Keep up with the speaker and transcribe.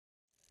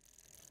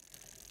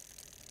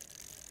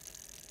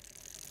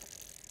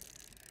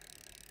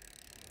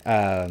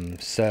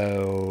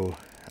So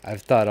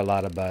I've thought a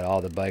lot about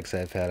all the bikes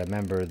I've had. I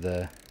remember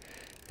the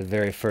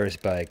very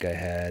first bike I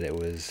had. It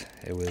was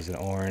an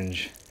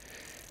orange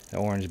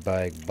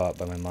bike bought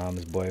by my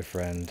mom's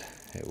boyfriend.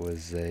 It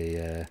was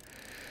a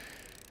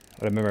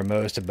what I remember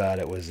most about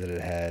it was that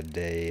it had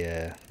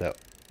the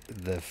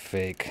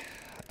fake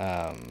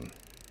um,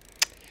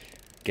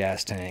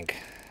 gas tank,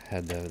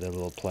 had the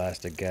little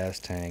plastic gas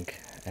tank,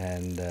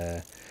 and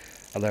I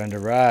learned to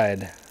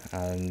ride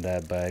on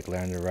that bike.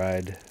 Learned to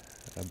ride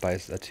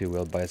a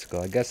two-wheel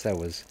bicycle. I guess I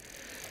was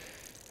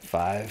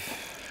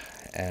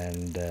 5,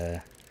 and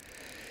the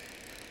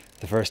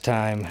first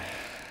time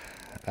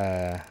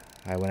uh,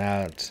 I went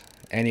out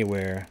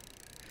anywhere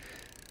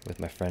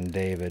with my friend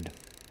David,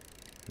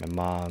 my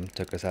mom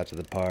took us out to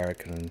the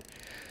park, and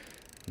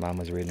mom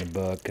was reading a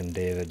book, and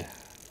David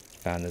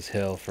found this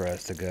hill for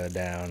us to go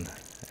down,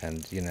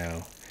 and you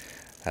know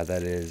how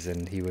that is.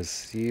 And he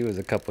was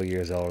a couple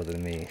years older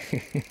than me.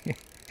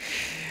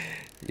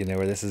 You know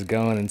where this is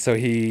going, and so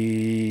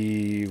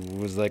he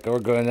was like, "Oh, we're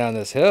going down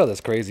this hill,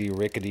 this crazy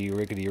rickety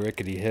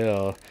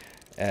hill,"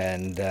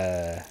 and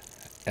I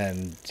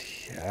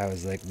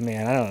was like,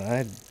 "Man,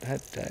 I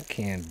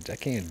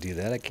can't do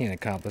that. I can't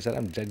accomplish that.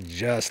 I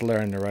just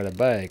learned to ride a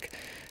bike,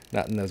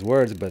 not in those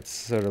words, but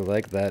sort of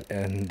like that."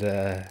 And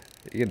of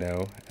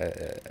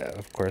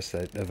course,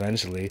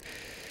 eventually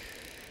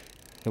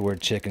the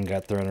word chicken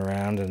got thrown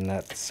around and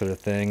that sort of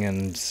thing,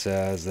 and so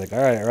I was like, all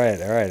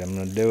right, I'm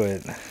gonna do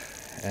it,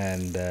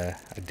 and I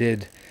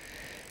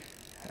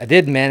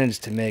did manage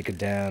to make it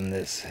down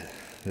this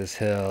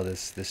hill,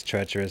 this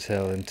treacherous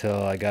hill,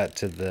 until I got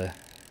to the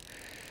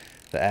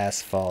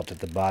asphalt at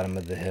the bottom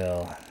of the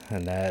hill,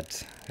 and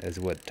that is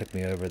what took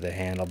me over the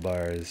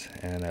handlebars,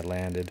 and I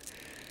landed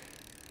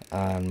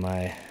on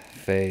my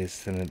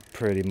face, and it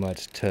pretty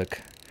much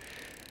took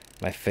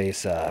my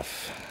face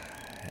off,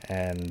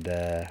 and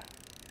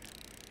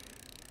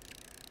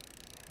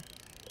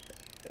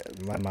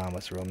my mom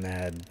was real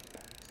mad.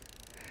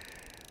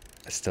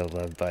 I still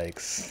love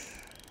bikes.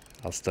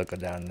 I'll still go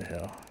down the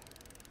hill.